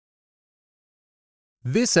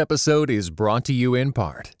This episode is brought to you in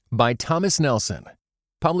part by Thomas Nelson,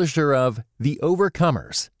 publisher of The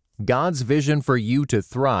Overcomers, God's Vision for You to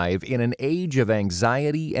Thrive in an Age of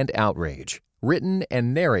Anxiety and Outrage, written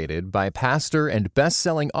and narrated by pastor and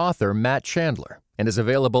best-selling author Matt Chandler, and is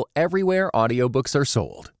available everywhere audiobooks are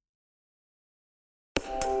sold.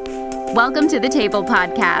 Welcome to the Table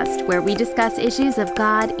Podcast, where we discuss issues of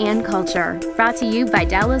God and culture, brought to you by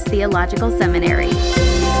Dallas Theological Seminary.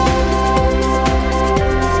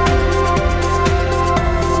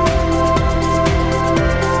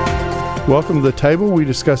 Welcome to the table. We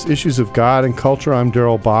discuss issues of God and culture. I'm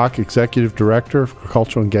Daryl Bach, Executive Director for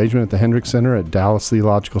Cultural Engagement at the Hendrick Center at Dallas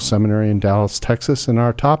Theological Seminary in Dallas, Texas. And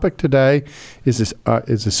our topic today is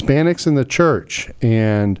Hispanics in the church.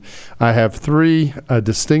 And I have three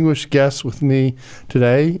distinguished guests with me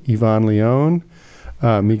today, Yvonne Leon,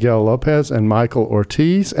 Miguel Lopez, and Michael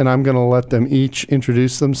Ortiz, and I'm going to let them each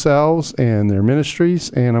introduce themselves and their ministries,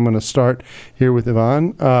 and I'm going to start here with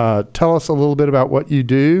Yvonne. Tell us a little bit about what you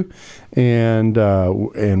do and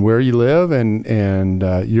where you live and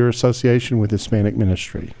your association with Hispanic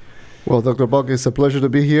ministry. Well, Dr. Buck, it's a pleasure to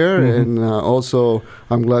be here, and also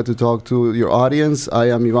I'm glad to talk to your audience. I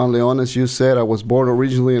am Ivan Leon, as you said. I was born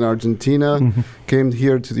originally in Argentina, came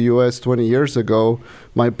here to the U.S. 20 years ago.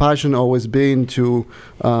 My passion always been to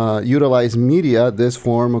utilize media, this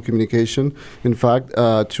form of communication, in fact,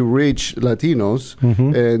 to reach Latinos.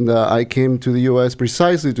 And I came to the U.S.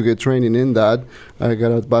 precisely to get training in that. I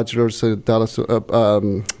got a bachelor's at Dallas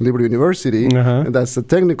Liberty University, and that's the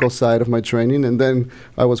technical side of my training. And then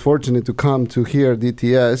I was fortunate to come to here,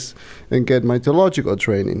 DTS, and get my theological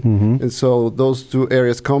training. And so those two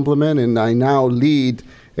areas complement, and I now lead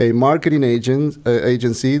a marketing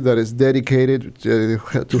agency that is dedicated to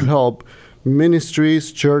help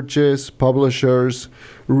ministries, churches, publishers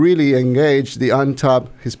really engage the untapped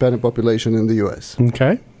Hispanic population in the U.S.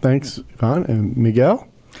 Okay, thanks, Yvonne. And Miguel?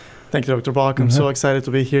 Thank you, Dr. Bach. I'm so excited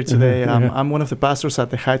to be here today. I'm one of the pastors at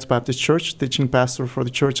the Heights Baptist Church, teaching pastor for the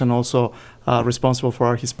church, and also responsible for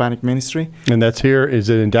our Hispanic ministry. And that's here, is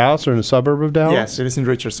it in Dallas or in a suburb of Dallas? Yes, it is in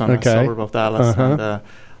Richardson, a suburb of Dallas. And,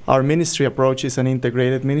 our ministry approach is an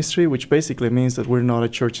integrated ministry, which basically means that we're not a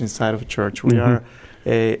church inside of a church. We are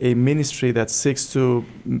a ministry that seeks to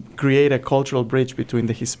create a cultural bridge between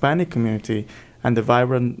the Hispanic community and the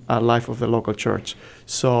vibrant life of the local church.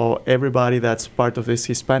 So everybody that's part of this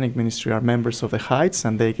Hispanic ministry are members of the Heights,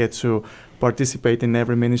 and they get to participate in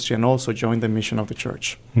every ministry and also join the mission of the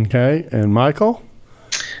church. Okay, and Michael?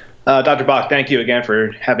 Dr. Bach, thank you again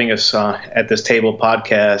for having us at this Table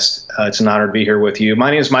podcast. It's an honor to be here with you.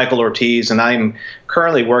 My name is Michael Ortiz, and I'm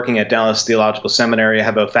currently working at Dallas Theological Seminary. I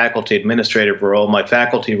have a faculty administrative role. My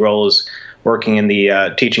faculty role is working in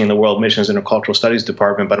the teaching in the World Missions and Cultural Studies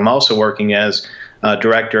Department, but I'm also working as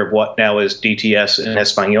director of what now is DTS in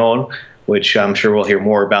Espanol, which I'm sure we'll hear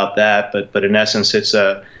more about that. But in essence, it's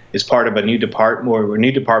part of a new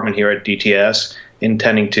department here at DTS,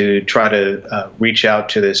 intending to try to reach out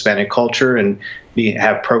to the Hispanic culture and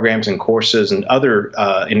have programs and courses and other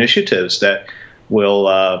initiatives that will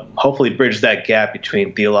hopefully bridge that gap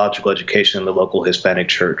between theological education and the local Hispanic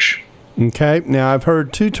church. Okay. Now, I've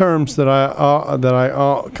heard two terms that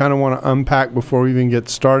I kind of want to unpack before we even get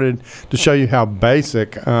started to show you how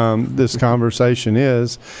basic this conversation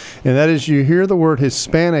is, and that is you hear the word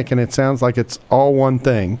Hispanic and it sounds like it's all one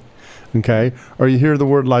thing. Okay, or you hear the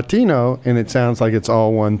word Latino and it sounds like it's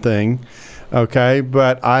all one thing. Okay,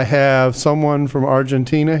 but I have someone from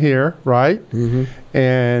Argentina here, right?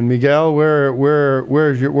 And Miguel, where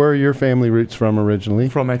are your family roots from originally?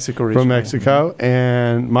 From Mexico originally. From Mexico.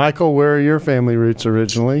 And Michael, where are your family roots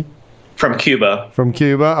originally? From Cuba. From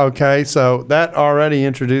Cuba. Okay, so that already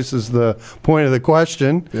introduces the point of the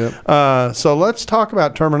question. So let's talk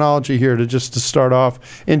about terminology here to start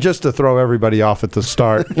off, and just to throw everybody off at the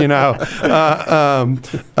start.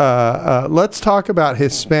 Let's talk about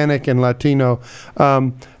Hispanic and Latino.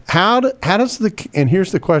 How does and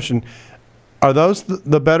here's the question: are those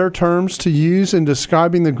the better terms to use in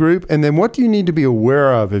describing the group? And then what do you need to be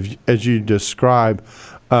aware of as you describe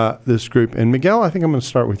this group? And Miguel, I think I'm going to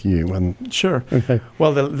start with you. Sure. Okay.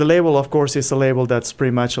 Well, the label, of course, is a label that's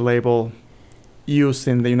pretty much a label used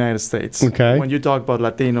in the United States. Okay. When you talk about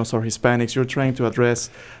Latinos or Hispanics, you're trying to address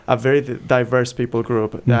a very diverse people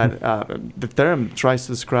group that the term tries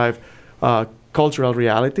to describe cultural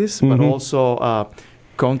realities, but also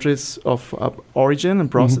countries of origin and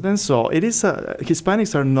procedence. So it is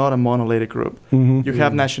Hispanics are not a monolithic group. You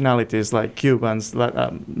have nationalities like Cubans,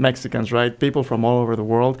 Mexicans, right? People from all over the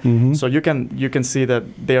world. So you can see that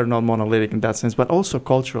they are not monolithic in that sense, but also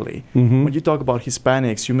culturally. When you talk about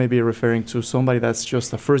Hispanics, you may be referring to somebody that's just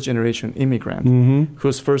a first-generation immigrant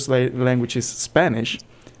whose first language is Spanish,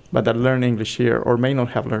 but that learn English here or may not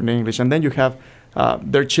have learned English. And then you have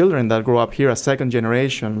their children that grow up here, a second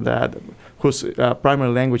generation whose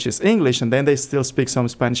primary language is English, and then they still speak some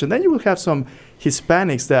Spanish. And then you will have some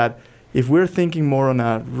Hispanics that, if we're thinking more on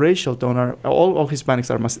a racial tone, all Hispanics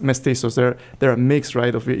are mestizos. They're a mix,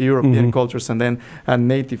 right, of European cultures and then a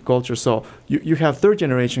native culture. So you have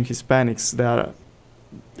third-generation Hispanics that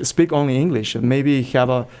speak only English and maybe have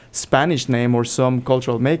a Spanish name or some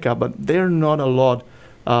cultural makeup, but they're not a lot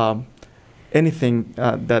anything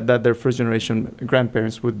that their first-generation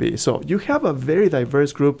grandparents would be. So you have a very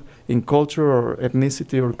diverse group in culture or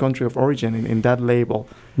ethnicity or country of origin in that label.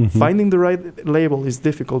 Finding the right label is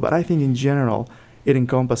difficult, but I think in general it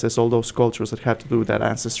encompasses all those cultures that have to do with that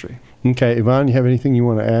ancestry. Okay, Yvonne, you have anything you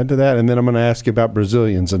want to add to that? And then I'm going to ask you about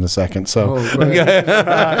Brazilians in a second. So, thank you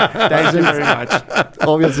very much.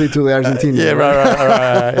 Obviously, to the Argentinians. Yeah,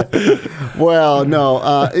 right. Well,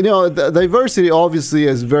 no, the diversity obviously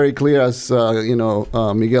is very clear, as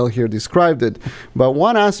Miguel here described it. But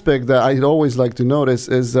one aspect that I'd always like to notice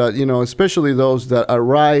is that especially those that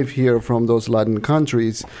arrive here from those Latin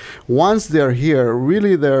countries, once they're here,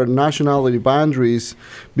 really their nationality boundaries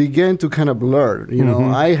begin to kind of blur.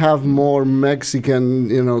 I have more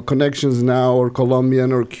Mexican, connections now, or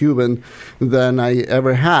Colombian or Cuban, than I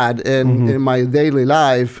ever had. And in my daily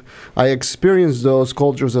life, I experience those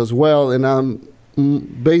cultures as well. And I'm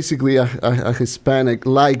basically a Hispanic,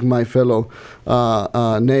 like my fellow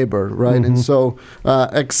neighbor, right? And so,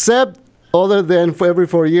 except other than for every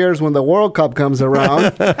 4 years when the World Cup comes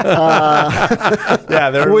around, I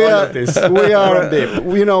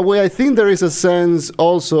think there is a sense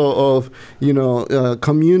also of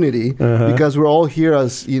community because we're all here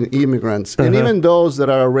as immigrants, and even those that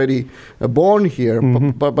are already born here.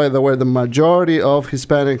 But by the way, the majority of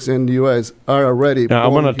Hispanics in the U.S. are already born here. I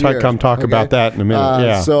want to come talk about that in a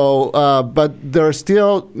minute. But there are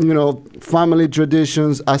still family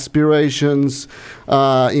traditions, aspirations,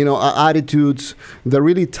 attitudes that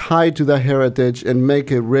really tie to the heritage and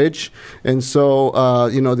make it rich. And so,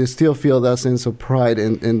 they still feel that sense of pride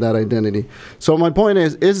in that identity. So my point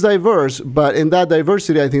is, it's diverse, but in that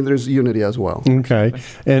diversity, I think there's unity as well. Okay.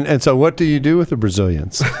 And so what do you do with the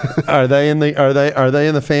Brazilians? Are they in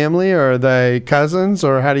the family, or are they cousins,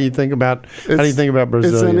 or how do you think about Brazilians?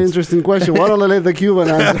 It's an interesting question. Why don't I let the Cuban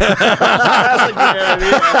answer? That's a good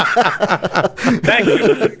idea.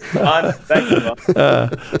 Thank you.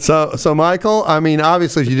 So Michael, I mean,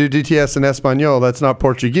 obviously, if you do DTS in Espanol, that's not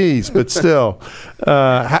Portuguese, but still,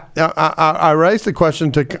 I raised the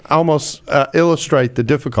question to almost illustrate the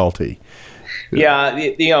difficulty. Yeah,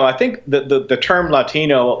 I think the term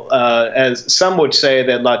Latino, as some would say,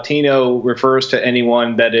 that Latino refers to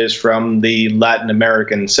anyone that is from the Latin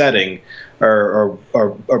American setting or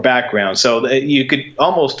background. So you could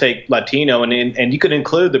almost take Latino and you could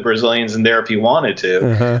include the Brazilians in there if you wanted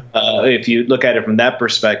to, if you look at it from that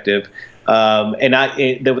perspective. And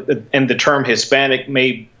the term Hispanic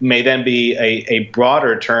may then be a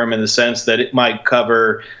broader term in the sense that it might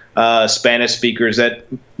cover Spanish speakers that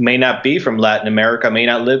may not be from Latin America, may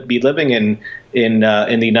not be living in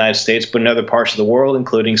the United States, but in other parts of the world,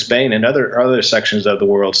 including Spain and other sections of the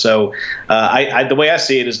world. So the way I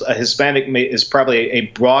see it is, a Hispanic is probably a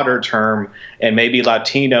broader term, and maybe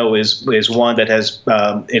Latino is one that has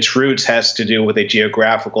its roots has to do with a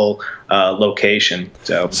geographical location.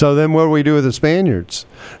 So then, what do we do with the Spaniards?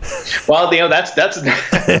 Well, that's we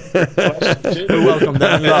welcome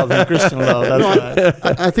them in love, in Christian love.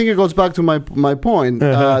 I think it goes back to my point.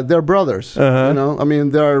 They're brothers. I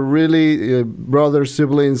mean, they are really brothers,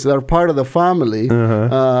 siblings. They're part of the family.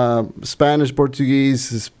 Spanish,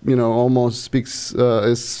 Portuguese is, almost speaks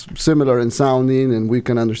is similar in sounding, and we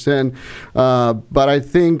can understand. But I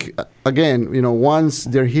think, again, once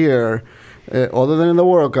they're here, other than in the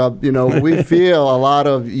World Cup, we feel a lot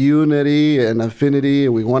of unity and affinity.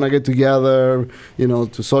 We want to get together,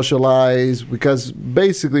 to socialize, because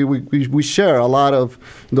basically we share a lot of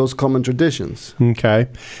those common traditions. Okay.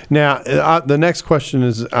 Now, the next question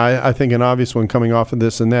is, I think, an obvious one coming off of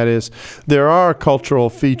this, and that is, there are cultural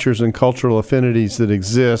features and cultural affinities that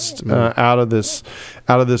exist out of this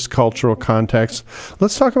cultural context.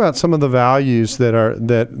 Let's talk about some of the values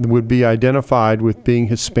that would be identified with being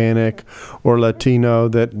Hispanic or Latino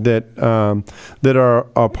that are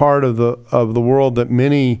a part of the world that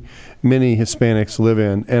many many Hispanics live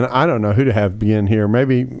in. And I don't know who to have begin here.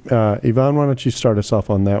 Maybe, Yvonne, why don't you start us off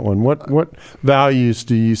on that one? What values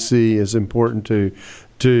do you see as important to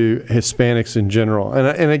Hispanics in general?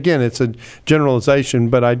 And again, it's a generalization,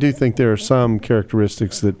 but I do think there are some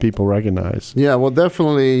characteristics that people recognize. Yeah, well,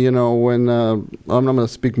 definitely, when I'm not going to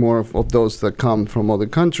speak more of those that come from other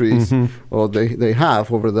countries, or they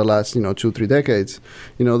have over the last, 2-3 decades.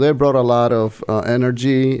 They brought a lot of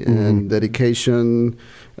energy and dedication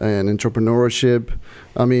and entrepreneurship.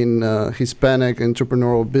 I mean, Hispanic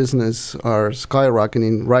entrepreneurial business are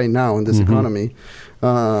skyrocketing right now in this economy.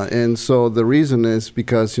 And so the reason is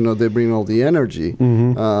because, they bring all the energy,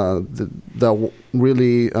 the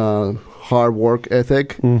really hard work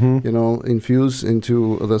ethic, infused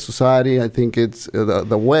into the society. I think it's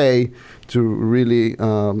the way to really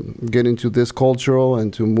get into this cultural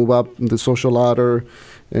and to move up the social ladder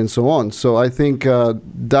and so on. So I think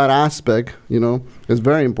that aspect, is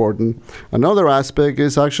very important. Another aspect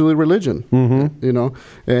is actually religion, and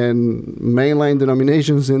mainline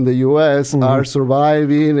denominations in the U.S. are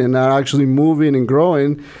surviving and are actually moving and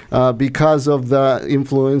growing because of the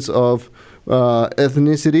influence of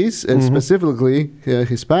ethnicities and specifically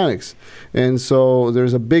Hispanics. And so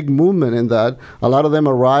there's a big movement in that. A lot of them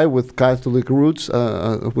arrive with Catholic roots,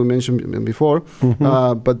 we mentioned before,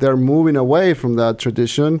 but they're moving away from that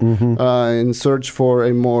tradition in search for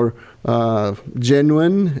a more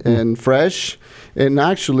genuine and fresh and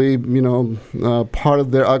actually, part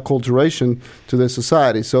of their acculturation to their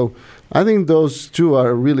society. So I think those two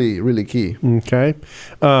are really, really key. Okay.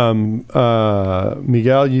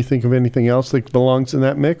 Miguel, you think of anything else that belongs in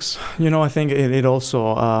that mix? I think it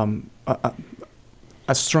also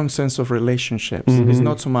a strong sense of relationships. It's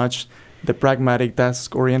not so much the pragmatic,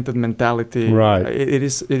 task-oriented mentality. Right. It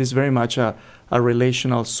is very much a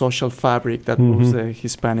relational social fabric that moves the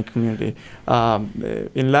Hispanic community.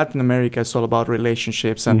 In Latin America, it's all about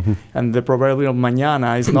relationships, and the proverbial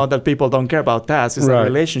mañana is not that people don't care about tasks, it's that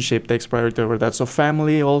relationship takes priority over that. So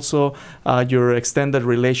family also, your extended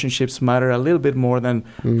relationships matter a little bit more than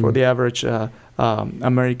for the average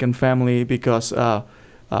American family, because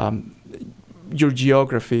your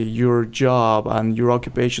geography, your job, and your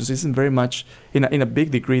occupations isn't very much, in a big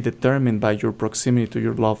degree, determined by your proximity to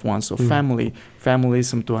your loved ones. So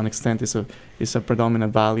familism, to an extent, is a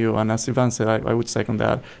predominant value. And as Ivan said, I would second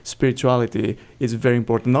that. Spirituality is very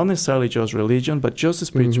important, not necessarily just religion, but just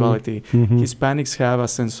spirituality. Hispanics have a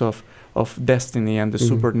sense of destiny and the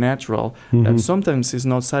supernatural that sometimes is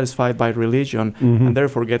not satisfied by religion and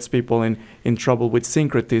therefore gets people in trouble with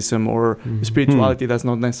syncretism or spirituality that's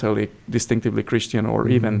not necessarily distinctively Christian or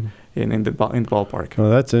even in the ballpark. Well,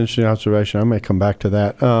 that's an interesting observation. I may come back to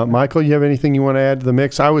that. Michael, you have anything you want to add to the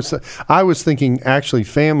mix? I was thinking actually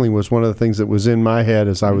family was one of the things that was in my head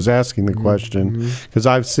as I was asking the question, because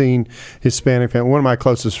I've seen Hispanic family. One of my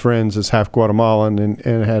closest friends is half Guatemalan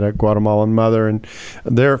and had a Guatemalan mother, and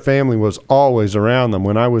their family was always around them.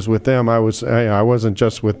 When I was with them, I wasn't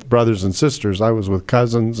just with brothers and sisters. I was with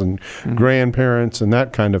cousins and grandparents and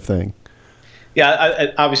that kind of thing.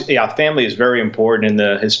 Yeah, obviously, family is very important in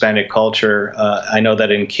the Hispanic culture. I know that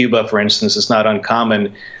in Cuba, for instance, it's not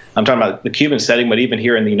uncommon. I'm talking about the Cuban setting, but even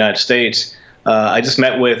here in the United States, I just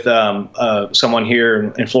met with someone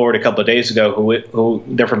here in Florida a couple of days ago who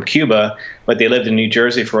they're from Cuba, but they lived in New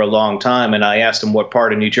Jersey for a long time. And I asked them what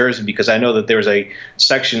part of New Jersey, because I know that there's a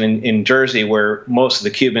section in Jersey where most of the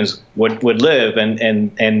Cubans would live,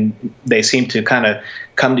 and they seem to kind of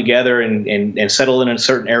come together and settle in a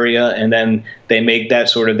certain area, and then they make that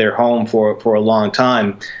sort of their home for a long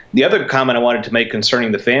time. The other comment I wanted to make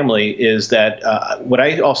concerning the family is that what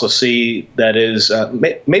I also see that is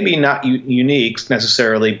maybe not unique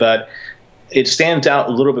necessarily, but it stands out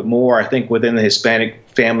a little bit more, I think, within the Hispanic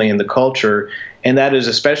family and the culture, and that is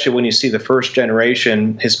especially when you see the first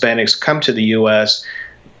generation Hispanics come to the U.S.,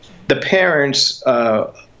 the parents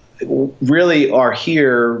really are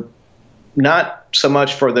here not so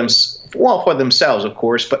much for themselves, of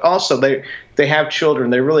course, but also they have children.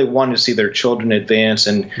 They really want to see their children advance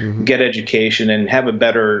and get education and have a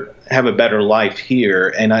better life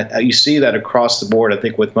here. And you see that across the board. I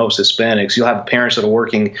think with most Hispanics, you'll have parents that are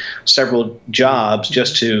working several jobs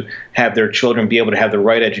just to have their children be able to have the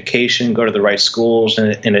right education, go to the right schools,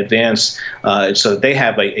 and advance. So they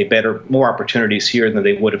have more opportunities here than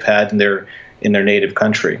they would have had in their native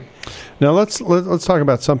country. Now let's talk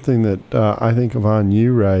about something that I think, Yvonne,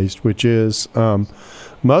 you raised, which is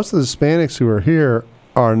most of the Hispanics who are here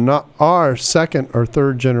are second or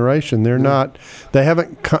third generation. They're not. They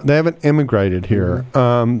haven't immigrated here.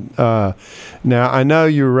 Now I know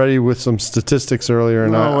you were ready with some statistics earlier,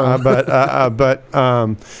 and but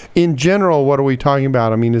in general, what are we talking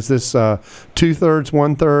about? I mean, is this 2/3,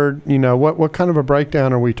 1/3? What kind of a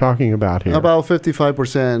breakdown are we talking about here? About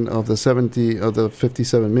 55% of the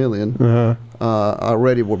 57 million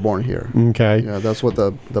already were born here. Okay. Yeah, that's what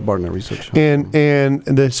the Barna research. And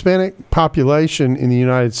the Hispanic population in the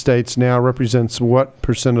United States now represents what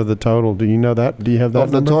percent of the total? Do you know that? Do you have that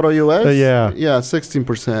of number? The total U.S.? Yeah. Yeah,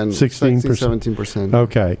 16%. 17%.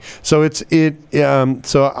 Okay. So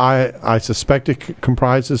so I suspect it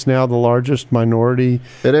comprises now the largest minority.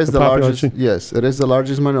 It is the population? largest. Yes, it is the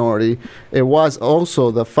largest minority. It was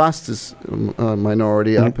also the fastest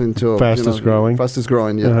minority up until fastest growing. Fastest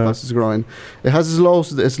growing. It has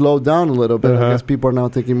slowed down a little bit. I guess people are now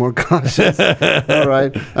taking more cautious. All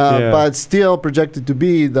right, but still projected to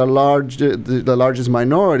be the largest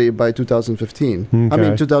minority by 2015. Okay. I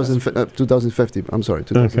mean 2050. I'm sorry,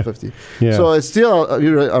 2050. Okay. Yeah. So it's still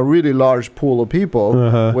a really large pool of people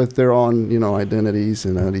with their own identities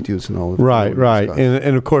and attitudes and all of that. Right.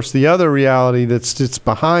 And of course the other reality that sits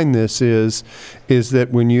behind this is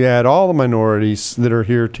that when you add all the minorities that are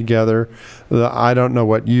here together, I don't know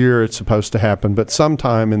what year it's supposed to happen, but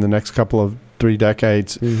sometime in the next couple of 3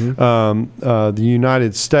 decades, the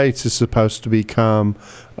United States is supposed to become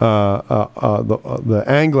the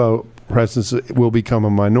Anglo presence will become a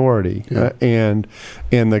minority, and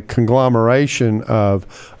the conglomeration of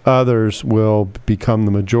others will become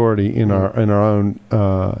the majority in our own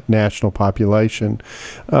national population,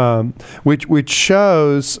 which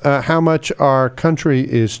shows how much our country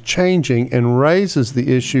is changing and raises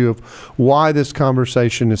the issue of why this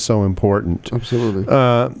conversation is so important. Absolutely.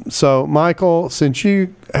 So, Michael, since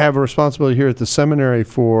you have a responsibility here at the seminary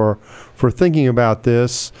for thinking about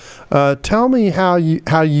this, tell me how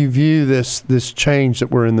you view this change that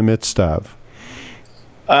we're in the midst of.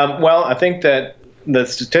 Well, I think that the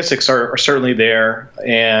statistics are certainly there,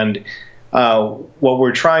 and what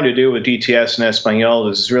we're trying to do with DTS and Espanol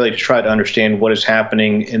is really to try to understand what is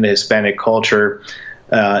happening in the Hispanic culture,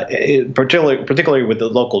 particularly with the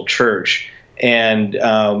local church, and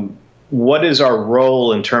what is our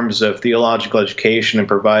role in terms of theological education and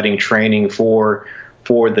providing training for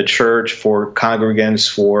the church, for congregants,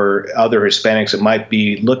 for other Hispanics that might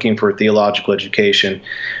be looking for theological education.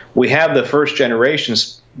 We have the first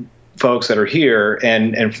generations folks that are here,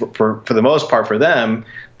 and for the most part for them,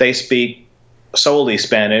 they speak solely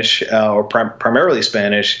Spanish or primarily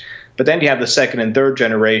Spanish. But then you have the second and third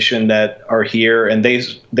generation that are here, and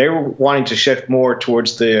they're wanting to shift more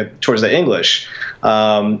towards the English,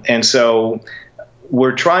 and so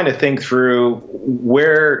we're trying to think through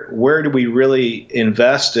where do we really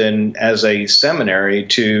invest in as a seminary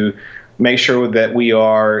to make sure that we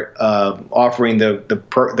are offering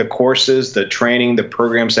the courses, the training, the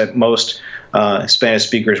programs that most Spanish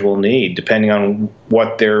speakers will need, depending on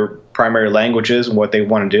what their primary language is and what they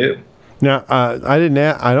want to do. Now, I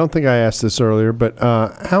don't think I asked this earlier, but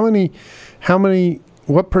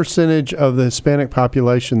what percentage of the Hispanic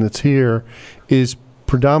population that's here is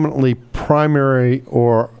predominantly primary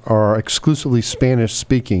or exclusively Spanish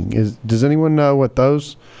speaking? Does anyone know what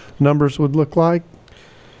those numbers would look like?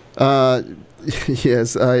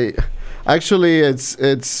 Yes,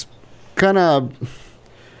 it's kind of,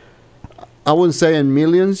 I wouldn't say in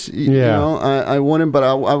millions, I wouldn't, but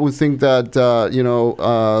I would think that,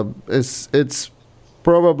 it's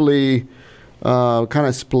probably kind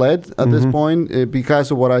of split at this point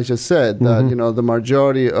because of what I just said, that, the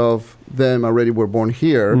majority of them already were born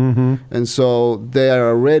here, and so they are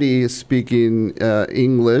already speaking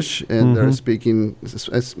English, and they're speaking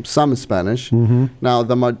some Spanish. Now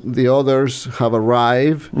the others have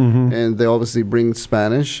arrived, and they obviously bring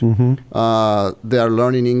Spanish. They are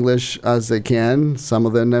learning English as they can. Some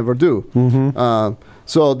of them never do.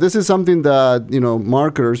 So this is something that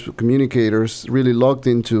marketers, communicators really looked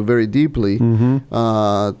into very deeply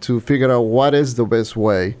to figure out what is the best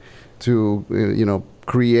way to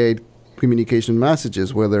create communication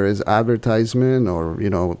messages, whether it's advertisement or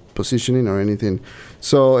positioning or anything.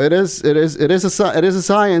 So it is a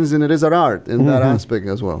science, and it is an art in that aspect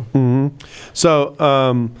as well. So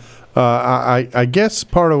I guess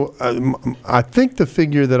part of I think the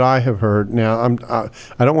figure that I have heard now,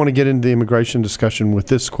 I don't want to get into the immigration discussion with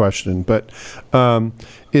this question, but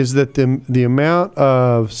is that the amount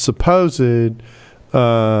of supposed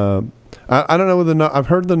I don't know whether I've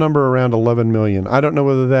heard the number around 11 million. I don't know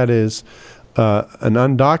whether that is an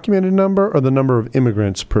undocumented number or the number of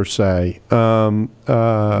immigrants per se?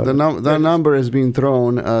 The number is being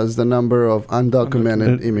thrown as the number of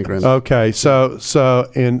undocumented immigrants. Okay,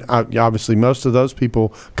 so and obviously most of those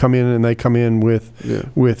people come in and they come in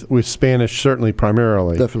with Spanish, certainly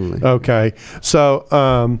primarily. Definitely. Okay, so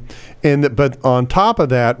but on top of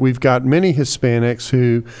that, we've got many Hispanics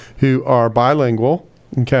who are bilingual.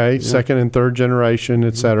 Okay, second and third generation,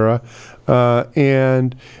 et cetera.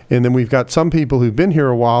 And then we've got some people who've been here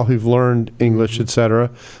a while who've learned English, et cetera.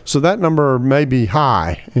 So that number may be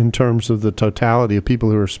high in terms of the totality of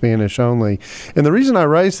people who are Spanish only. And the reason I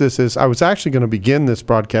raise this is I was actually going to begin this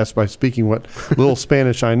broadcast by speaking what little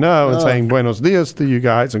Spanish I know and saying buenos dias to you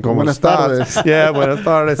guys and como estás. Yeah, buenas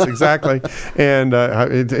tardes, exactly. And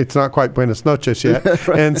it's not quite buenas noches yet.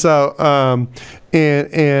 Right. And so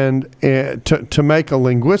and to make a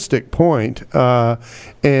linguistic point,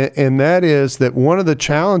 and that is that one of the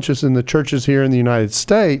challenges in the churches here in the United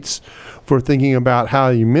States for thinking about how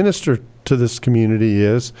you minister to this community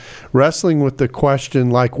is wrestling with the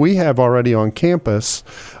question, like we have already on campus,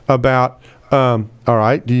 about all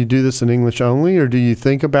right, do you do this in English only, or do you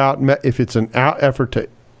think about if it's an effort to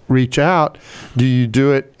reach out, do you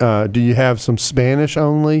do it, do you have some Spanish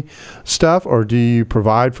only stuff, or do you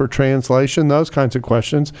provide for translation, those kinds of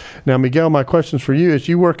questions. Now, Miguel, my questions for you is,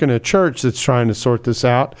 you work in a church that's trying to sort this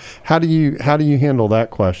out. How do you handle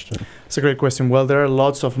that question? It's a great question. Well, there are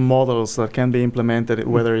lots of models that can be implemented,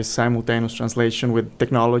 whether it's simultaneous translation with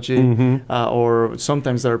technology, or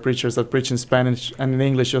sometimes there are preachers that preach in Spanish and in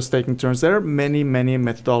English, just taking turns. There are many, many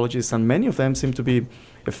methodologies, and many of them seem to be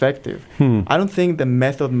effective. I don't think the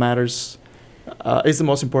method matters, is the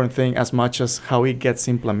most important thing, as much as how it gets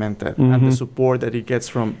implemented and the support that it gets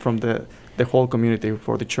from the whole community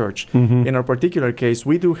for the church. In our particular case,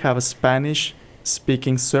 we do have a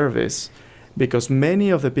Spanish-speaking service, because many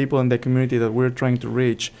of the people in the community that we're trying to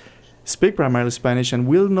reach speak primarily Spanish and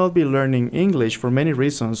will not be learning English for many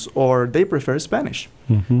reasons, or they prefer Spanish.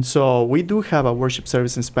 So we do have a worship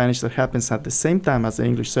service in Spanish that happens at the same time as the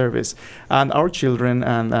English service. And our children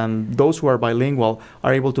and those who are bilingual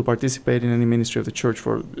are able to participate in any ministry of the church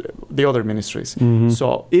for the other ministries.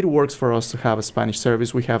 So it works for us to have a Spanish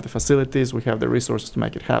service. We have the facilities, we have the resources to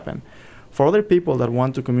make it happen. For other people that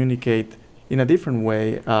want to communicate in a different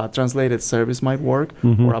way, translated service might work,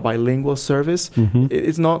 or a bilingual service.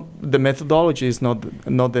 It's not, the methodology is not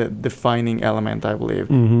the defining element, I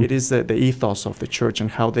believe. It is the ethos of the church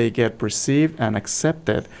and how they get perceived and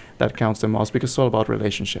accepted that counts the most, because it's all about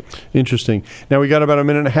relationship. Interesting. Now, we got about a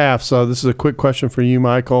minute and a half, so this is a quick question for you,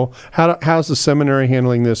 Michael. How's the seminary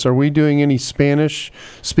handling this? Are we doing any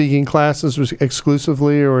Spanish-speaking classes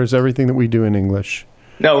exclusively, or is everything that we do in English?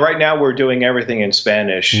 No, right now we're doing everything in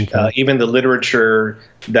Spanish. Even the literature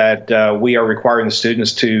that we are requiring the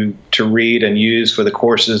students to read and use for the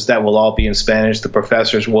courses, that will all be in Spanish. The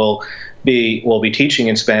professors will be teaching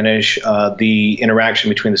in Spanish. The interaction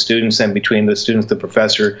between the students and between the students and the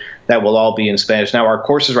professor, that will all be in Spanish. Now, our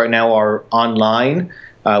courses right now are online.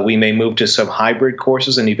 We may move to some hybrid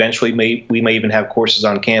courses, and eventually we may even have courses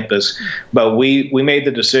on campus. But we made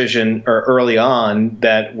the decision early on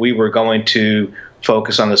that we were going to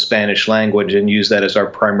focus on the Spanish language and use that as our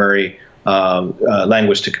primary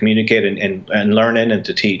language to communicate and learn in and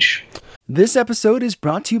to teach. This episode is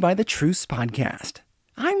brought to you by the Truce Podcast.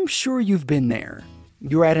 I'm sure you've been there.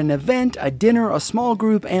 You're at an event, a dinner, a small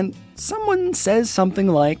group, and someone says something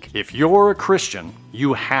like, "If you're a Christian,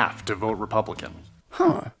 you have to vote Republican."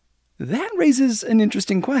 That raises an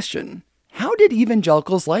interesting question. How did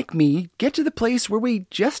evangelicals like me get to the place where we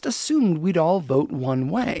just assumed we'd all vote one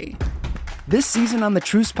way? This season on the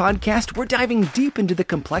Truce Podcast, we're diving deep into the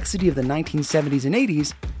complexity of the 1970s and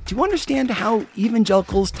 80s to understand how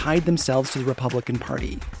evangelicals tied themselves to the Republican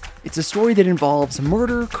Party. It's a story that involves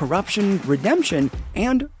murder, corruption, redemption,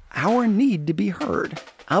 and our need to be heard.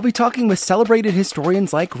 I'll be talking with celebrated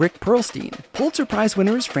historians like Rick Perlstein, Pulitzer Prize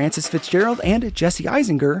winners Francis Fitzgerald and Jesse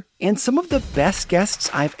Eisinger, and some of the best guests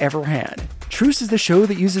I've ever had. Truce is the show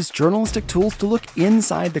that uses journalistic tools to look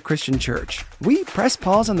inside the Christian church. We press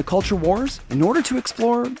pause on the culture wars in order to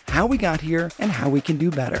explore how we got here and how we can do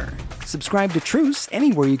better. Subscribe to Truce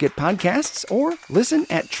anywhere you get podcasts, or listen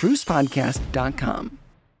at trucepodcast.com.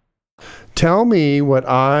 Tell me what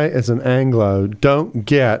I, as an Anglo, don't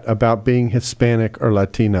get about being Hispanic or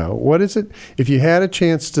Latino. What is it, if you had a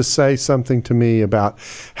chance to say something to me about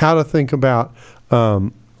how to think about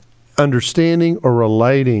understanding or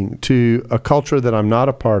relating to a culture that I'm not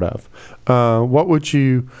a part of, what would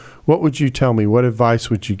you what would you tell me? What advice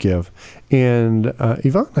would you give? And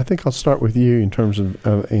Yvonne, I think I'll start with you in terms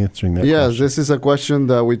of answering that Yes, question. this is a question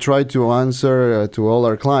that we try to answer to all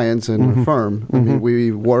our clients in our firm. I mean,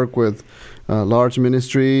 we work with large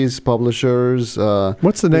ministries, publishers.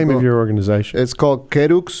 What's the name of your organization? It's called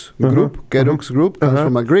Kerux Group. Kerux Group comes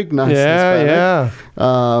from a Greek, not Hispanic.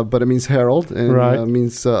 But it means herald, and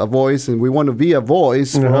means a voice. And we want to be a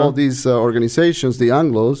voice for all these organizations, the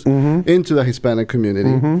Anglos, into the Hispanic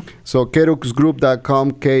community. So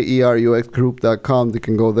keruxgroup.com, Kerux group.com. They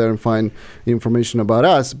can go there and find information about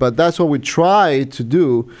us. But that's what we try to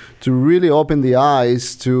do, to really open the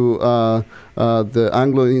eyes to the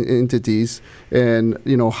Anglo entities, and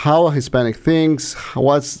how a Hispanic thinks,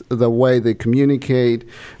 what's the way they communicate,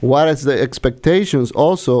 what is the expectations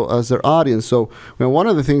also as their audience. So one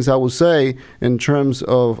of the things I would say in terms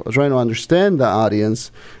of trying to understand the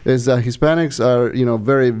audience is that Hispanics are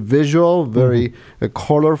very visual, very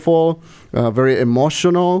colorful, very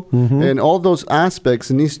emotional, and all those aspects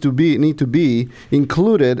need to be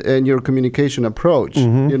included in your communication approach.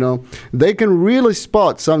 They can really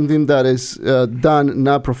spot something that is done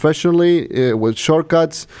not professionally with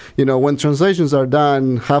shortcuts. When translations are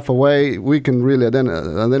done half away, we can really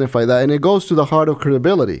identify that, and it goes to the heart of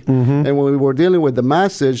credibility. And when we're dealing with the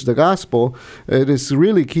message, the gospel, it is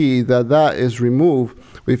really key that is removed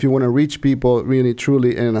if you want to reach people really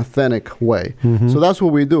truly in an authentic way. So that's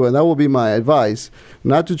what we do, and that will be my advice,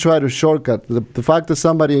 not to try to shortcut. The fact that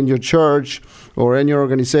somebody in your church or in your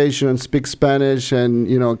organization speaks Spanish and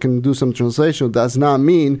can do some translation does not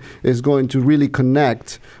mean it's going to really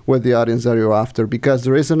connect with the audience that you're after, because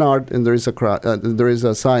there is an art and there is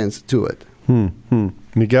a science to it.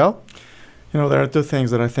 Miguel? There are two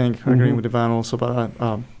things that I think, agreeing with Ivan also, but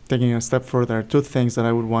taking a step further, two things that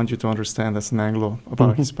I would want you to understand as an Anglo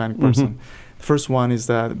about a Hispanic person. The first one is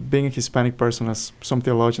that being a Hispanic person, as some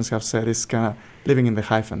theologians have said, is kind of living in the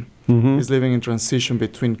hyphen. It's living in transition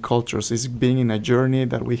between cultures. It's being in a journey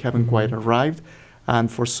that we haven't quite arrived.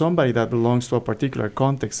 And for somebody that belongs to a particular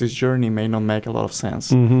context, this journey may not make a lot of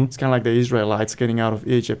sense. It's kind of like the Israelites getting out of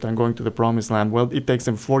Egypt and going to the Promised Land. Well, it takes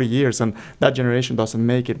them 40 years, and that generation doesn't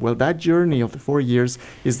make it. Well, that journey of the 4 years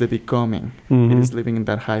is the becoming. It is living in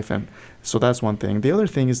that hyphen. So that's one thing. The other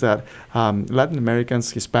thing is that Latin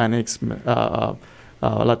Americans, Hispanics,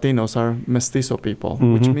 Latinos are mestizo people,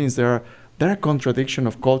 which means they're a contradiction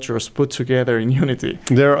of cultures put together in unity.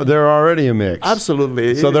 They're already a mix.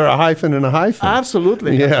 Absolutely. So they're a hyphen and a hyphen.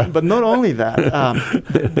 Absolutely. Yeah. But not only that,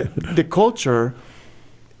 the culture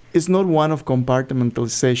is not one of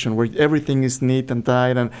compartmentalization where everything is neat and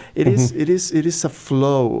tight, and it is a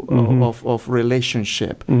flow of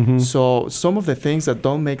relationship. So some of the things that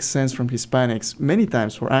don't make sense from Hispanics, many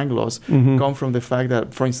times for Anglos, come from the fact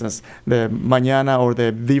that, for instance, the mañana or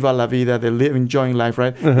the viva la vida, the enjoying life,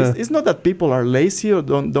 right? It's not that people are lazy or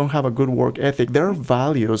don't have a good work ethic. There are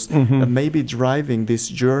values that may be driving this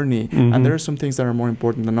journey, and there are some things that are more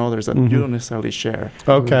important than others that you don't necessarily share.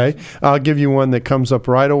 Okay. I'll give you one that comes up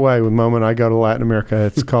right away with the moment I go to Latin America.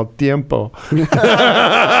 It's called tiempo.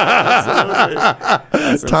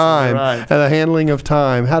 Time. Right. And the handling of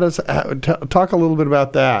time. Talk a little bit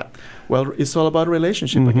about that. Well, it's all about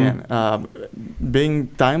relationship again. Being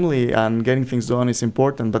timely and getting things done is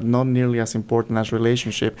important, but not nearly as important as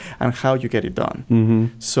relationship and how you get it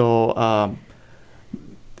done. So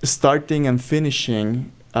starting and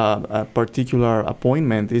finishing a particular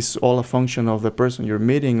appointment is all a function of the person you're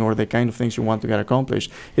meeting or the kind of things you want to get accomplished.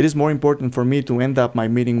 It is more important for me to end up my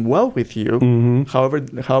meeting well with you,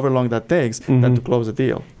 however long that takes, than to close the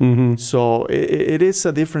deal. So it is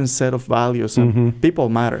a different set of values, and people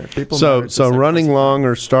matter. So running long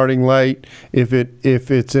or starting late, if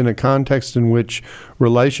it's in a context in which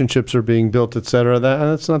relationships are being built, etc.,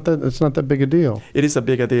 it's not that big a deal. It is a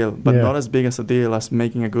big a deal, but not as big as a deal as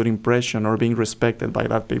making a good impression or being respected by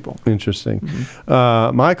that people. Interesting.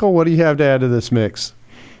 Michael, what do you have to add to this mix?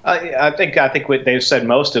 I think what they've said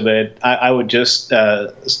most of it. I would just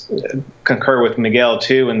concur with Miguel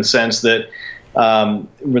too, in the sense that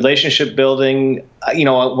relationship building.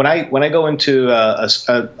 When I go into a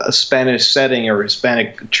Spanish setting or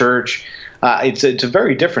Hispanic church, it's a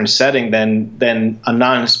very different setting than a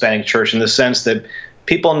non-Hispanic church, in the sense that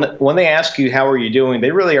people, when they ask you how are you doing,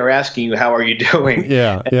 they really are asking you how are you doing.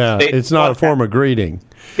 It's not a form of greeting.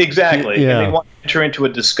 Exactly. And they want to enter into a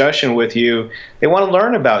discussion with you. They want to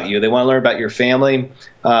learn about you. They want to learn about your family,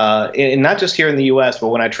 and not just here in the U.S., but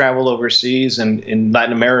when I travel overseas and in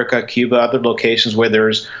Latin America, Cuba, other locations where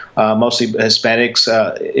there's mostly Hispanics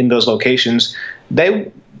in those locations,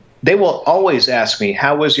 they will always ask me,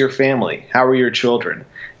 how is your family? How are your children?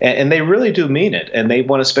 And they really do mean it, and they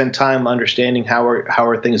want to spend time understanding how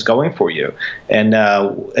are things going for you, and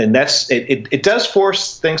that's it. It does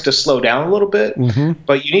force things to slow down a little bit,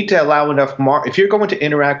 but you need to allow enough if you're going to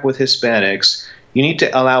interact with Hispanics, you need to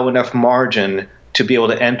allow enough margin to be able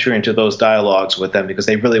to enter into those dialogues with them because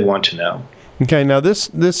they really want to know. Okay, now this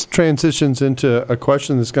transitions into a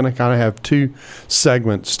question that's going to kind of have two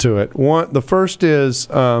segments to it. The first is,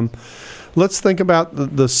 let's think about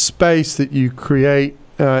the space that you create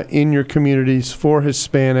in your communities for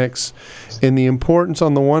Hispanics, and the importance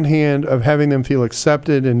on the one hand of having them feel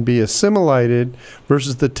accepted and be assimilated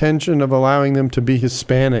versus the tension of allowing them to be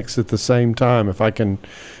Hispanics at the same time, if I can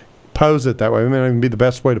pose it that way. It may not even be the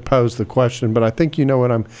best way to pose the question, but I think you know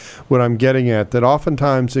what I'm getting at, that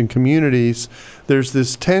oftentimes in communities there's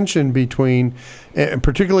this tension between, and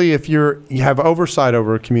particularly if you have oversight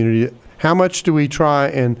over a community, how much do we try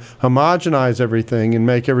and homogenize everything and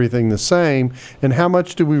make everything the same? And how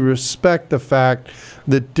much do we respect the fact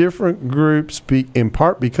that different groups, in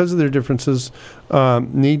part because of their differences,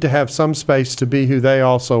 need to have some space to be who they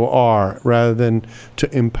also are, rather than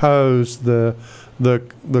to impose the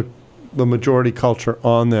majority culture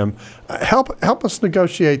on them? Help us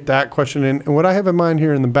negotiate that question. And what I have in mind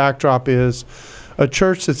here in the backdrop is a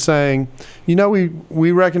church that's saying,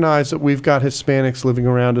 we recognize that we've got Hispanics living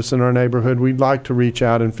around us in our neighborhood. We'd like to reach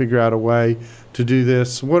out and figure out a way to do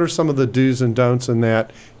this. What are some of the do's and don'ts in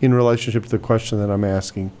that in relationship to the question that I'm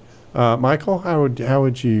asking? Michael, how would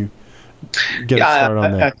you get started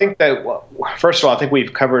on that? I think that, first of all, I think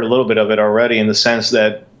we've covered a little bit of it already in the sense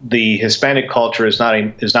that the Hispanic culture is not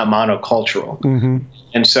monocultural.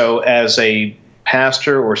 And so as a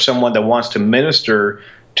pastor or someone that wants to minister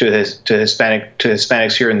to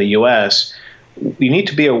Hispanics here in the U.S., you need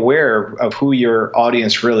to be aware of who your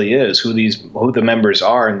audience really is, who the members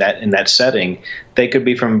are in that setting. They could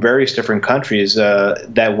be from various different countries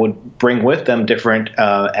that would bring with them different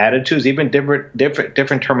attitudes, even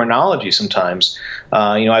different terminology. Sometimes,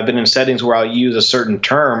 I've been in settings where I'll use a certain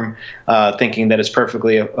term, thinking that it's a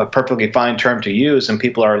perfectly fine term to use, and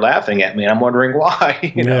people are laughing at me, and I'm wondering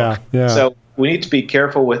why. Yeah. So we need to be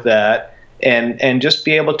careful with that. And just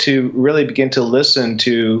be able to really begin to listen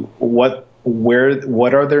to what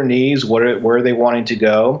are their needs, where are they wanting to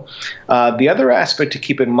go. The other aspect to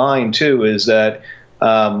keep in mind too is that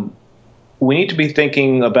we need to be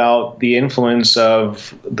thinking about the influence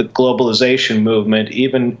of the globalization movement,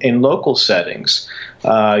 even in local settings.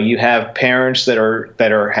 You have parents that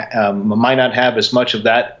might not have as much of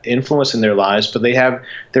that influence in their lives, but they have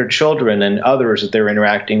their children and others that they're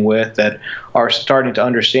interacting with that are starting to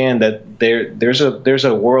understand that there's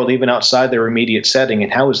a world even outside their immediate setting,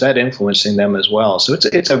 and how is that influencing them as well? So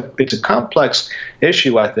it's a complex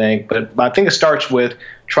issue, I think, but I think it starts with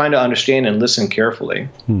trying to understand and listen carefully.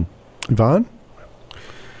 Yvonne?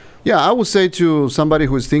 Yeah, I would say to somebody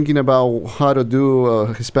who's thinking about how to do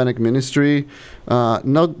Hispanic ministry,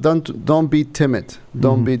 don't be timid.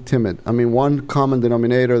 Don't be timid. I mean, one common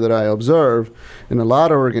denominator that I observe in a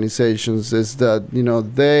lot of organizations is that,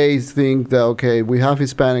 they think that, okay, we have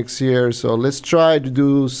Hispanics here, so let's try to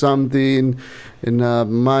do something in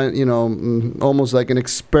almost like an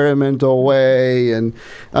experimental way. And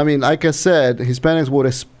I mean, like I said, Hispanics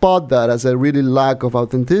would spot that as a really lack of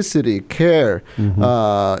authenticity, care,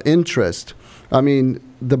 interest. I mean,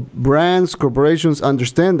 the brands, corporations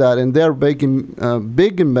understand that, and they're making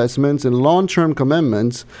big investments and long-term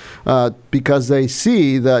commitments because they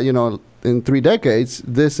see that, in 3 decades,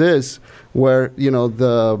 this is where,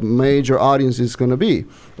 the major audience is going to be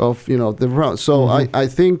of, the brand. So I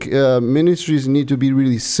think ministries need to be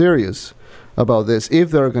really serious about this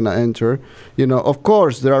if they're going to enter. Of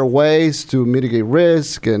course, there are ways to mitigate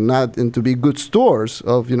risk and to be good stewards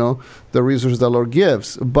of, the resources the Lord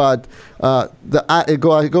gives. But it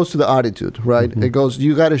goes to the attitude, right? It goes,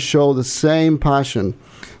 you got to show the same passion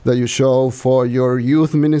that you show for your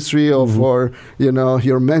youth ministry or for,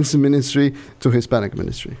 your men's ministry to Hispanic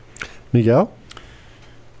ministry. Miguel?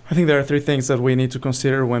 I think there are 3 things that we need to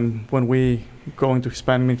consider when we go into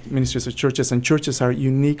Hispanic ministries or churches, and churches are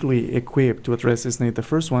uniquely equipped to address this need. The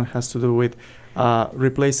first one has to do with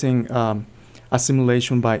replacing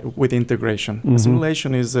assimilation with integration.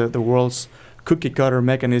 Assimilation is the world's cookie-cutter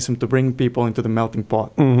mechanism to bring people into the melting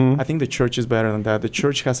pot. I think the church is better than that. The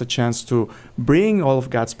church has a chance to bring all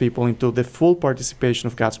of God's people into the full participation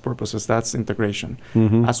of God's purposes. That's integration.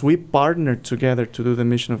 As we partner together to do the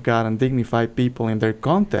mission of God and dignify people in their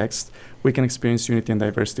context, we can experience unity and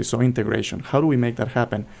diversity. So integration. How do we make that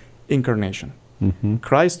happen? Incarnation.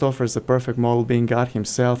 Christ offers the perfect model, being God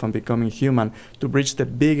himself and becoming human, to bridge the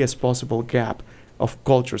biggest possible gap of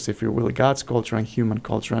cultures, if you will, God's culture and human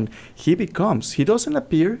culture. And he doesn't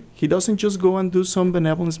appear, he doesn't just go and do some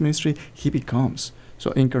benevolence ministry, he becomes. So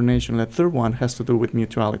incarnation. The third one has to do with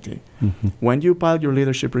mutuality. Mm-hmm. When you pile your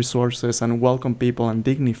leadership resources and welcome people and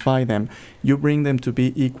dignify them, you bring them to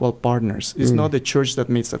be equal partners. It's not the church that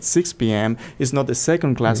meets at 6 p.m. It's not the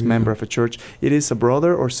second-class member of a church. It is a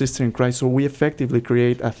brother or sister in Christ. So we effectively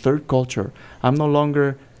create a third culture. I'm no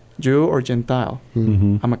longer Jew or Gentile.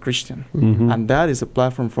 Mm-hmm. I'm a Christian. Mm-hmm. And that is a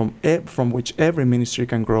platform from which every ministry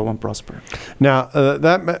can grow and prosper. Now,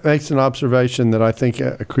 that makes an observation that I think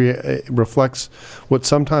reflects what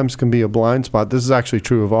sometimes can be a blind spot. This is actually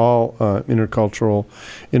true of all intercultural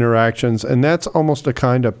interactions, and that's almost a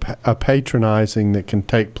kind of a patronizing that can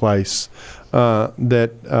take place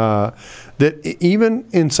that even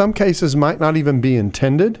in some cases might not even be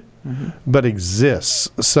intended. Mm-hmm. But exists.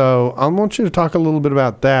 So I want you to talk a little bit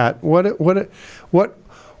about that. What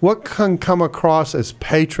can come across as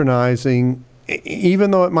patronizing,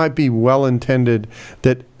 even though it might be well intended,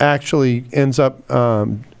 that actually ends up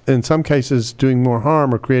in some cases doing more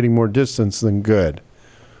harm or creating more distance than good?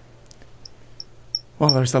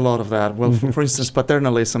 Well, there's a lot of that. Well, for instance,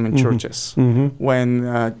 paternalism in churches. Mm-hmm. When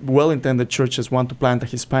well-intended churches want to plant a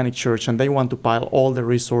Hispanic church and they want to pile all the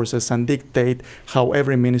resources and dictate how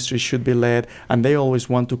every ministry should be led, and they always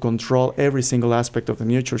want to control every single aspect of the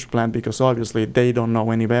new church plant because obviously they don't know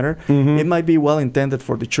any better. Mm-hmm. It might be well-intended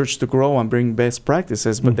for the church to grow and bring best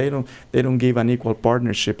practices, but they don't give an equal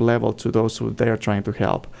partnership level to those who they are trying to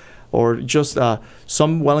help. Or just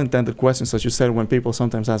some well-intended questions, as you said, when people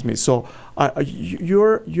sometimes ask me, so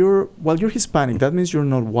you're Hispanic, that means you're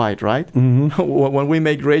not white, right? Mm-hmm. When we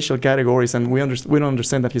make racial categories and we don't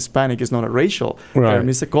understand that Hispanic is not a racial term,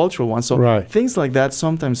 it's a cultural one. So things like that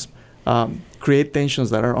sometimes create tensions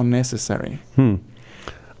that are unnecessary.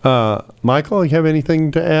 Michael, you have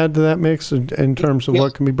anything to add to that mix in terms of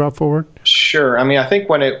what can be brought forward? Sure. I mean, I think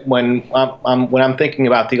when I'm thinking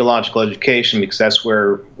about theological education, because that's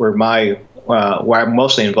where I'm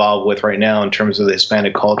mostly involved with right now in terms of the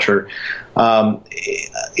Hispanic culture,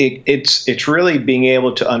 it's really being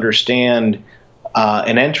able to understand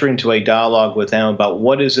and enter into a dialogue with them about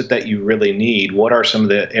what is it that you really need. What are some of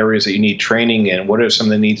the areas that you need training in? What are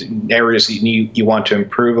some of the areas that you want to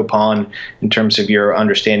improve upon in terms of your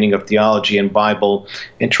understanding of theology and Bible,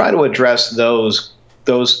 and try to address those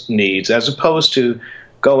needs, as opposed to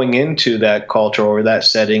going into that culture or that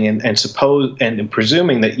setting and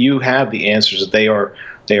presuming that you have the answers that they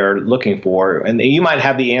are looking for, and you might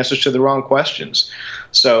have the answers to the wrong questions.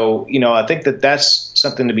 So, I think that's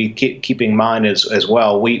something to be keeping in mind as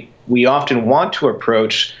well. We often want to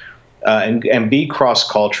approach and be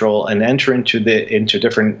cross-cultural and enter into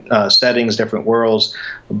different settings, different worlds,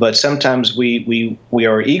 but sometimes we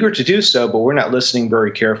are eager to do so, but we're not listening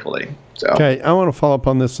very carefully. So. Okay, I want to follow up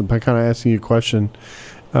on this by kind of asking you a question.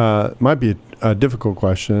 Might be a difficult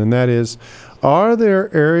question, and that is, are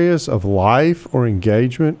there areas of life or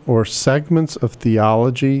engagement or segments of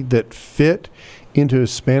theology that fit into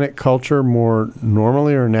Hispanic culture more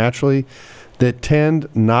normally or naturally that tend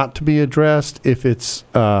not to be addressed if it's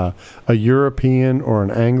a European or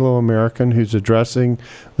an Anglo-American who's addressing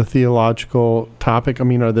the theological topic? I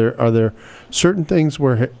mean, are there certain things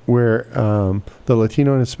where the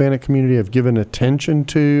Latino and Hispanic community have given attention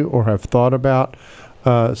to or have thought about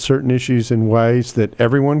certain issues in ways that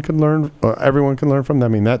everyone can learn from? I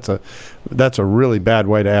mean, that's a really bad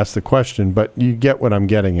way to ask the question, but you get what I'm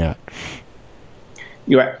getting at.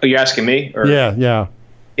 You're asking me? Or? Yeah.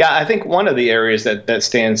 Yeah, I think one of the areas that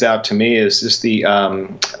stands out to me is just the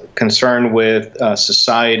concern with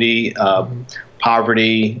society,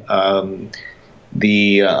 poverty,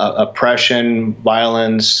 the oppression,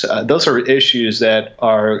 violence. Those are issues that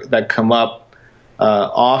come up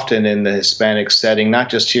often in the Hispanic setting, not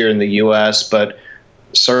just here in the U.S., but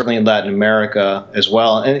certainly in Latin America as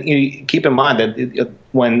well. And keep in mind that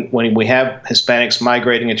when we have Hispanics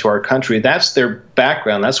migrating into our country, that's their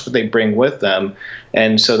background. That's what they bring with them,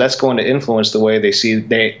 and so that's going to influence the way they see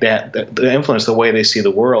influence the way they see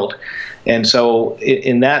the world. And so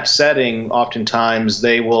in that setting, oftentimes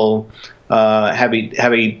they will have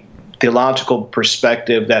a theological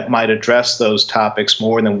perspective that might address those topics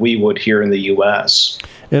more than we would here in the U.S.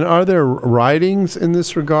 And are there writings in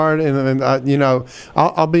this regard? And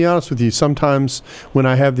I'll be honest with you. Sometimes when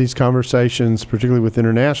I have these conversations, particularly with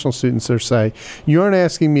international students, they say, "You aren't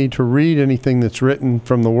asking me to read anything that's written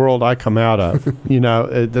from the world I come out of."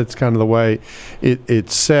 That's kind of the way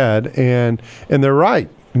it's said, and they're right.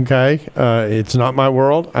 Okay, it's not my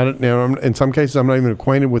world. I don't in some cases, I'm not even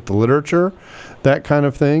acquainted with the literature, that kind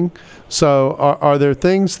of thing. So, are there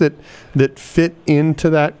things that fit into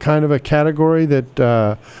that kind of a category that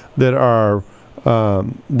are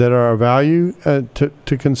of value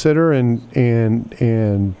to consider,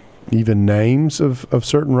 and even names of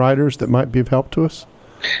certain writers that might be of help to us?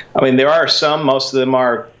 I mean, there are some. Most of them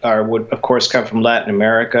would, of course, come from Latin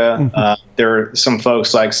America. Mm-hmm. There are some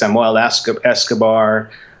folks like Samuel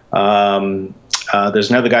Escobar.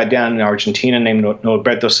 There's another guy down in Argentina named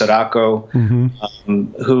Norberto Saraco,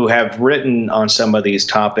 mm-hmm. who have written on some of these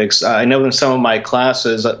topics. I know in some of my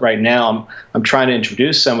classes right now, I'm trying to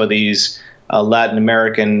introduce some of these Latin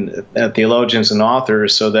American theologians and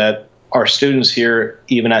authors so that our students here,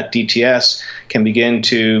 even at DTS, can begin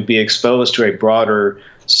to be exposed to a broader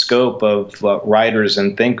scope of writers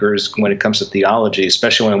and thinkers when it comes to theology,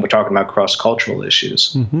 especially when we're talking about cross-cultural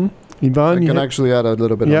issues. Mm-hmm. Yvonne, I can actually add a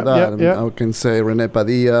little bit on that. I can say René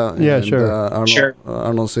Padilla and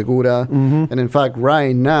Arnold Segura. Mm-hmm. And in fact,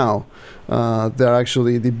 right now, they're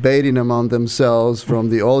actually debating among themselves from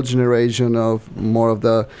the old generation of more of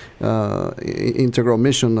the integral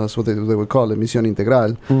mission, that's what they would call it, Misión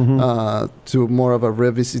Integral, mm-hmm. To more of a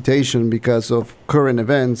revisitation because of current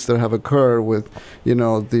events that have occurred with,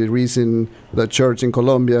 the recent the church in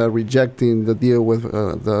Colombia rejecting the deal with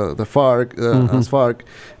the FARC, mm-hmm. as FARC,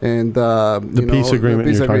 and the peace agreement,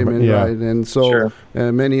 right? And so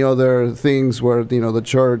many other things where the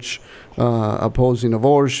church opposing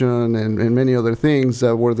abortion and many other things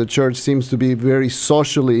where the church seems to be very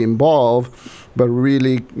socially involved, but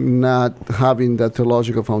really not having that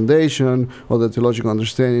theological foundation or the theological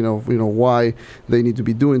understanding of why they need to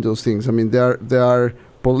be doing those things. I mean,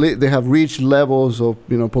 they have reached levels of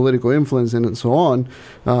political influence and so on,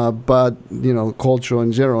 but culture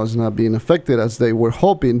in general is not being affected as they were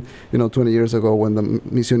hoping 20 years ago when the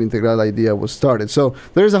Misión Integral idea was started. So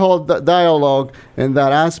there's a whole dialogue and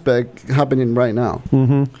that aspect happening right now.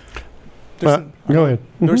 Mm-hmm. Go ahead.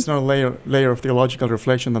 There's another layer of theological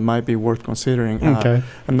reflection that might be worth considering, and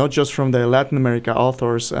not just from the Latin America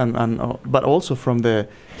authors, but also from the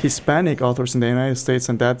Hispanic authors in the United States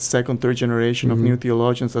and that second, third generation mm-hmm. of new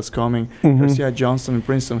theologians that's coming. Mm-hmm. Garcia Johnston in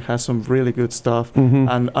Princeton has some really good stuff, mm-hmm.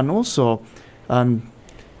 and also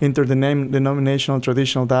interdenominational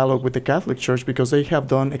traditional dialogue with the Catholic Church, because they have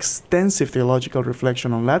done extensive theological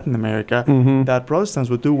reflection on Latin America mm-hmm. that Protestants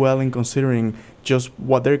would do well in considering just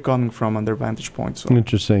what they're coming from and their vantage points. So.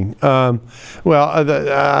 Interesting. I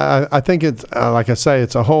think it's, like I say,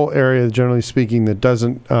 it's a whole area, generally speaking, that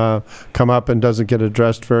doesn't come up and doesn't get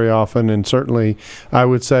addressed very often. And certainly, I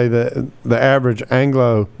would say that the average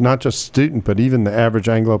Anglo, not just student, but even the average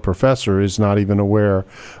Anglo professor is not even aware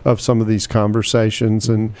of some of these conversations.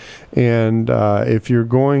 And if you're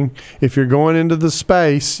going into the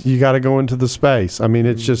space, you got to go into the space. I mean,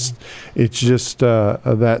 it's just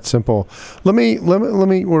that simple. Let me.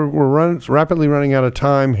 We're rapidly running out of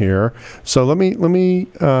time here, so let me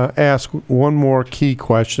ask one more key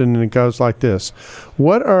question, and it goes like this: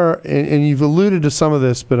 what are, and you've alluded to some of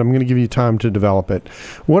this, but I'm going to give you time to develop it.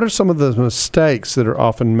 What are some of the mistakes that are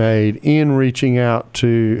often made in reaching out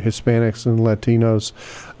to Hispanics and Latinos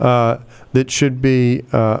that should be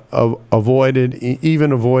avoided,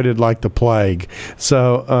 even avoided like the plague?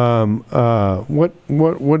 So,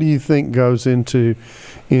 what do you think goes into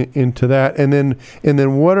that, and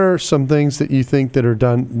then what are some things that you think that are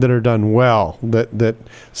done well, that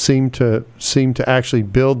seem to actually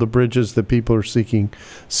build the bridges that people are seeking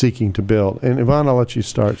to build? And Yvonne, I'll let you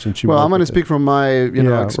start since you. Well, I'm going to speak from my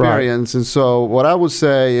experience, right. And so what I would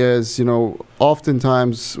say is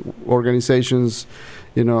oftentimes organizations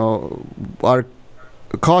are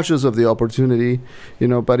cautious of the opportunity,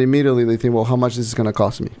 but immediately they think, well, how much this is going to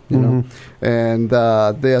cost me, mm-hmm. and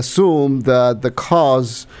they assume that the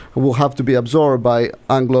cost will have to be absorbed by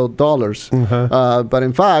Anglo dollars. Mm-hmm. But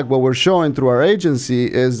in fact, what we're showing through our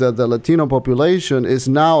agency is that the Latino population is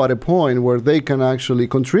now at a point where they can actually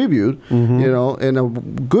contribute, mm-hmm. In a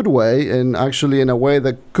good way, and actually in a way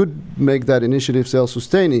that could make that initiative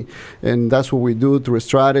self-sustaining. And that's what we do through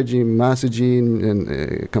strategy, messaging,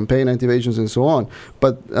 and campaign activations, and so on.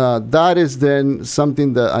 But that is then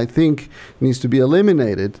something that I think needs to be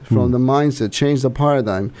eliminated from the mindset, change the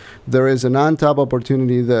paradigm. There is an untapped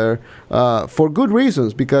opportunity there for good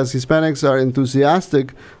reasons, because Hispanics are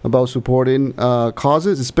enthusiastic about supporting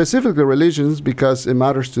causes, specifically religions, because it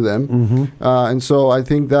matters to them. Mm-hmm. And so I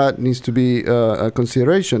think that needs to be a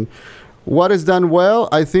consideration. What is done well?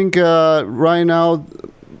 I think right now,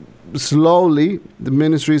 slowly, the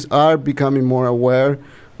ministries are becoming more aware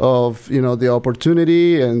of the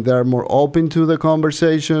opportunity, and they're more open to the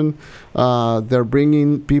conversation. They're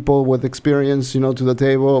bringing people with experience, to the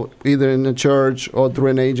table, either in a church or through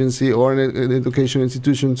an agency or an education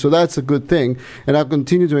institution. So that's a good thing. And I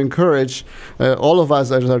continue to encourage all of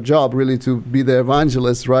us as our job really to be the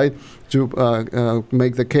evangelists, right? To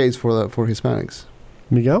make the case for Hispanics.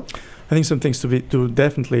 Miguel? I think some things to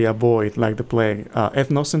definitely avoid, like the plague.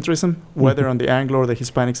 Ethnocentrism, whether on the Anglo or the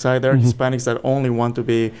Hispanic side, there are Hispanics that only want to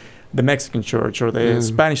be the Mexican church or the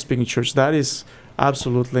Spanish-speaking church. That is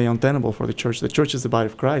absolutely untenable for the church. The church is the body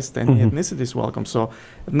of Christ, and ethnicity is welcome. So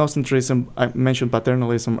ethnocentrism, I mentioned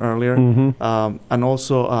paternalism earlier, and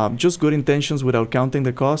also just good intentions without counting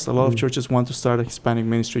the cost. A lot of churches want to start a Hispanic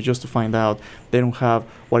ministry just to find out they don't have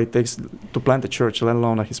what it takes to plant a church, let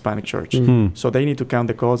alone a Hispanic church. So they need to count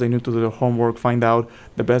the cost, they need to do their homework, find out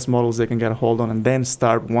the best models they can get a hold on, and then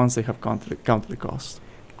start once they have counted the cost.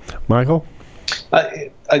 Michael?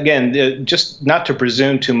 Again, just not to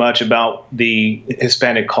presume too much about the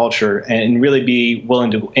Hispanic culture, and really be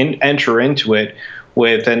willing to enter into it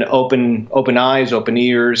with an open eyes, open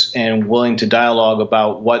ears, and willing to dialogue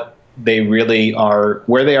about what they really are,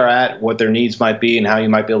 where they are at, what their needs might be, and how you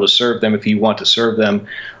might be able to serve them if you want to serve them,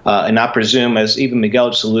 and not presume, as even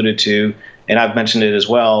Miguel just alluded to, and I've mentioned it as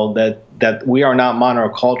well, that we are not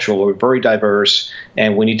monocultural. We're very diverse,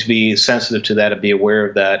 and we need to be sensitive to that and be aware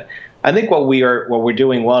of that. I think what we're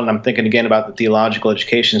doing well, and I'm thinking again about the theological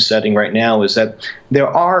education setting right now, is that there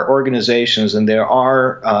are organizations and there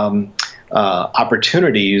are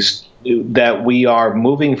opportunities that we are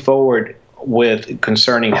moving forward with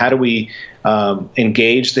concerning how do we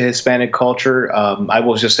engage the Hispanic culture. I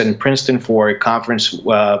was just in Princeton for a conference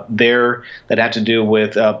there that had to do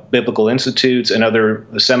with biblical institutes and other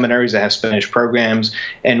seminaries that have Spanish programs,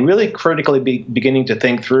 and really critically beginning to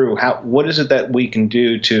think through what is it that we can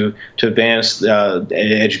do to advance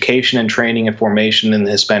education and training and formation in the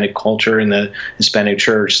Hispanic culture in the Hispanic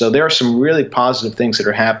church. So there are some really positive things that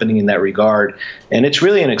are happening in that regard, and it's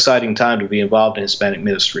really an exciting time to be involved in Hispanic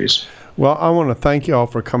ministries. Well, I want to thank you all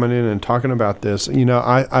for coming in and talking about this.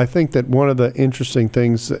 I think that one of the interesting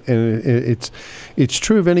things, and it's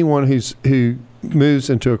true of anyone who moves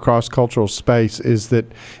into a cross-cultural space, is to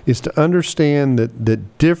understand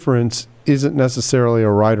that difference isn't necessarily a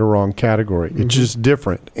right or wrong category. It's just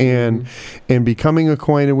different. And becoming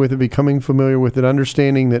acquainted with it, becoming familiar with it,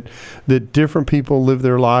 understanding that different people live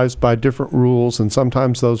their lives by different rules, and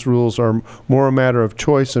sometimes those rules are more a matter of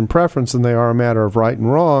choice and preference than they are a matter of right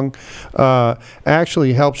and wrong,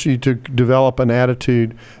 actually helps you to develop an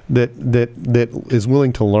attitude that is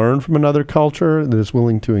willing to learn from another culture, that is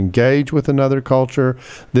willing to engage with another culture,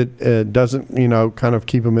 that doesn't, kind of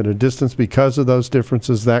keep them at a distance because of those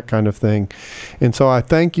differences, that kind of thing. And so I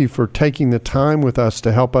thank you for taking the time with us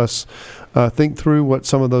to help us think through what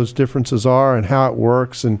some of those differences are and how it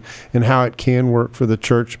works and how it can work for the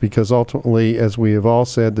church, because ultimately, as we have all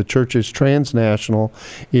said, the church is transnational.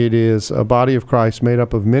 It is a body of Christ made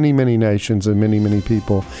up of many, many nations and many, many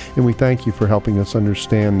people, and we thank you for helping us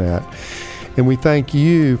understand that. And we thank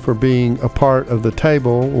you for being a part of the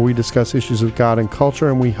table where we discuss issues of God and culture,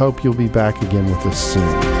 and we hope you'll be back again with us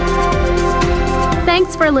soon.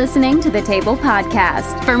 Thanks for listening to the Table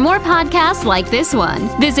Podcast. For more podcasts like this one,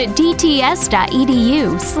 visit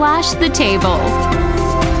dts.edu/the table.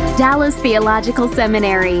 Dallas Theological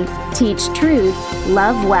Seminary. Teach truth,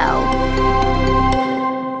 love well.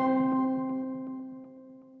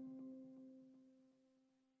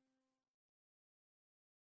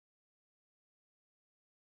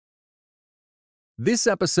 This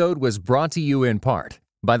episode was brought to you in part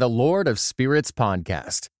by the Lord of Spirits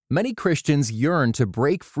podcast. Many Christians yearn to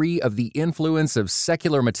break free of the influence of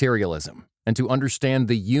secular materialism and to understand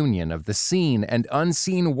the union of the seen and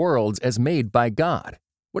unseen worlds as made by God.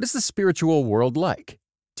 What is the spiritual world like?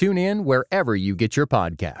 Tune in wherever you get your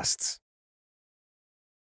podcasts.